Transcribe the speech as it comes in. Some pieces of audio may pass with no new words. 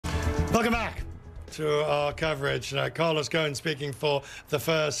Welcome back to our coverage. Carlos Ghosn speaking for the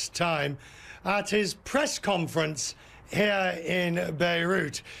first time at his press conference here in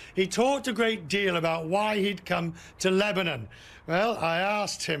Beirut. He talked a great deal about why he'd come to Lebanon. Well, I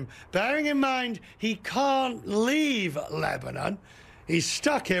asked him, bearing in mind he can't leave Lebanon, he's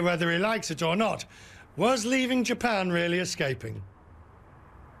stuck here whether he likes it or not, was leaving Japan really escaping?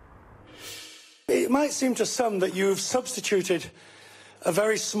 It might seem to some that you've substituted a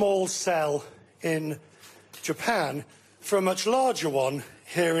very small cell in Japan for a much larger one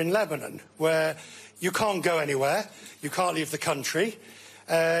here in Lebanon, where you can't go anywhere, you can't leave the country,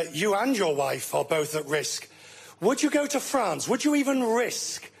 you and your wife are both at risk. Would you go to France? Would you even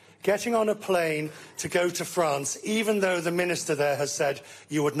risk getting on a plane to go to France, even though the minister there has said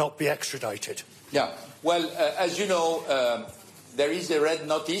you would not be extradited? Yeah, well, as you know, there is a red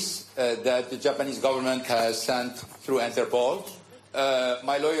notice that the Japanese government has sent through Interpol.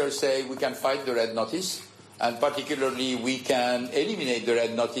 My lawyers say we can fight the red notice, and particularly we can eliminate the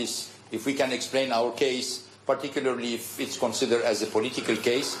red notice if we can explain our case, particularly if it's considered as a political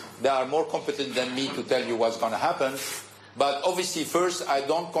case. They are more competent than me to tell you what's going to happen. But obviously, first, I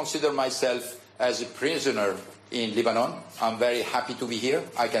don't consider myself as a prisoner in Lebanon. I'm very happy to be here,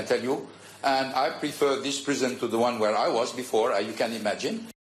 I can tell you. And I prefer this prison to the one where I was before, you can imagine.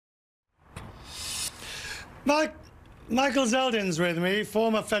 Michael Zeldin's with me,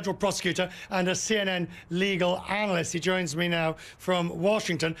 former federal prosecutor and a CNN legal analyst. He joins me now from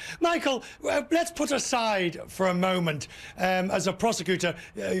Washington. Michael, let's put aside for a moment, as a prosecutor,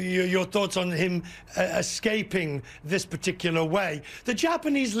 your thoughts on him escaping this particular way. The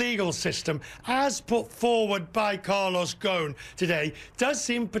Japanese legal system, as put forward by Carlos Ghosn today, does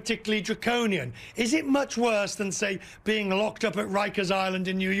seem particularly draconian. Is it much worse than, say, being locked up at Rikers Island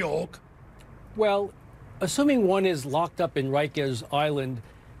in New York? Well, assuming one is locked up in Rikers Island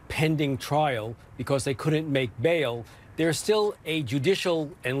pending trial because they couldn't make bail, there's still a judicial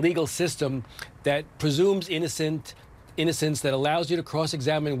and legal system that presumes innocence, that allows you to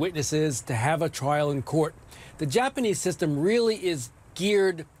cross-examine witnesses, to have a trial in court. The Japanese system really is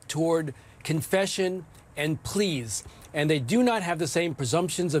geared toward confession and pleas, and they do not have the same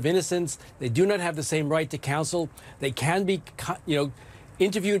presumptions of innocence. They do not have the same right to counsel. They can be,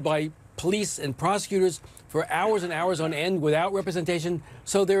 interviewed by police and prosecutors for hours and hours on end without representation.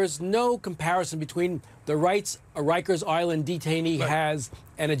 So there is no comparison between the rights a Rikers Island detainee has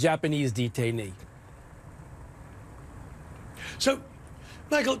and a Japanese detainee. So,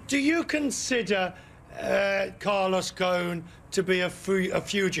 Michael, do you consider Carlos Ghosn to be a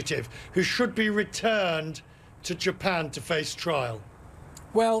fugitive who should be returned to Japan to face trial?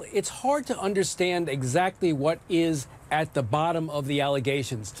 Well, it's hard to understand exactly what is at the bottom of the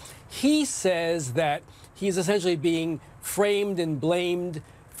allegations. He says that he's essentially being framed and blamed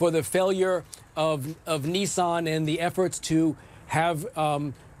for the failure of Nissan and the efforts to have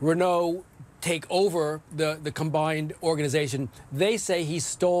Renault take over the combined organization. They say he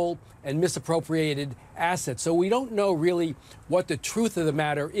stole and misappropriated assets. So we don't know really what the truth of the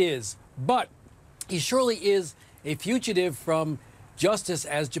matter is. But he surely is a fugitive from justice,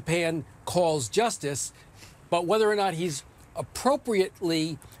 as Japan calls justice. But whether or not he's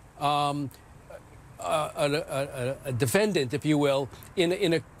appropriately a defendant, if you will,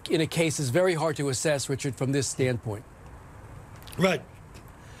 in a case is very hard to assess, Richard, from this standpoint. Right.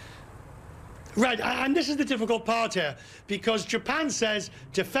 Right, and this is the difficult part here, because Japan says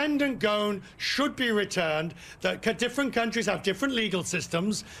defendant Ghosn should be returned, that different countries have different legal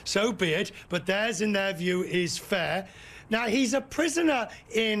systems, so be it, but theirs, in their view, is fair. Now, he's a prisoner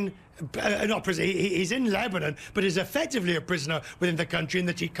in, not prisoner, he's in Lebanon, but is effectively a prisoner within the country in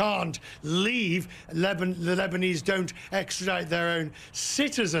that he can't leave. The Lebanese don't extradite their own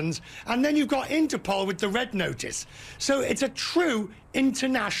citizens. And then you've got Interpol with the red notice. So it's a true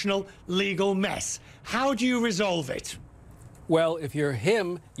international legal mess. How do you resolve it? Well, if you're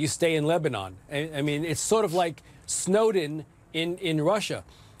him, you stay in Lebanon. I mean, it's sort of like Snowden in Russia.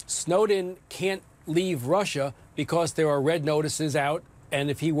 Snowden can't leave Russia because there are red notices out, and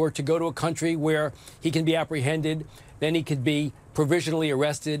if he were to go to a country where he can be apprehended, then he could be provisionally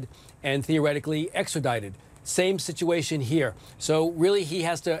arrested and theoretically extradited. Same situation here. So really he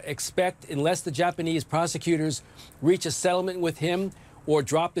has to expect, unless the Japanese prosecutors reach a settlement with him or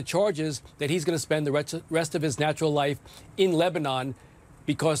drop the charges, that he's going to spend the rest of his natural life in Lebanon,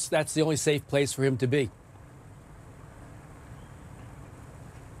 because that's the only safe place for him to be.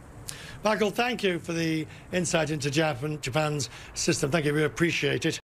 Michael, thank you for the insight into Japan's system. Thank you, we appreciate it.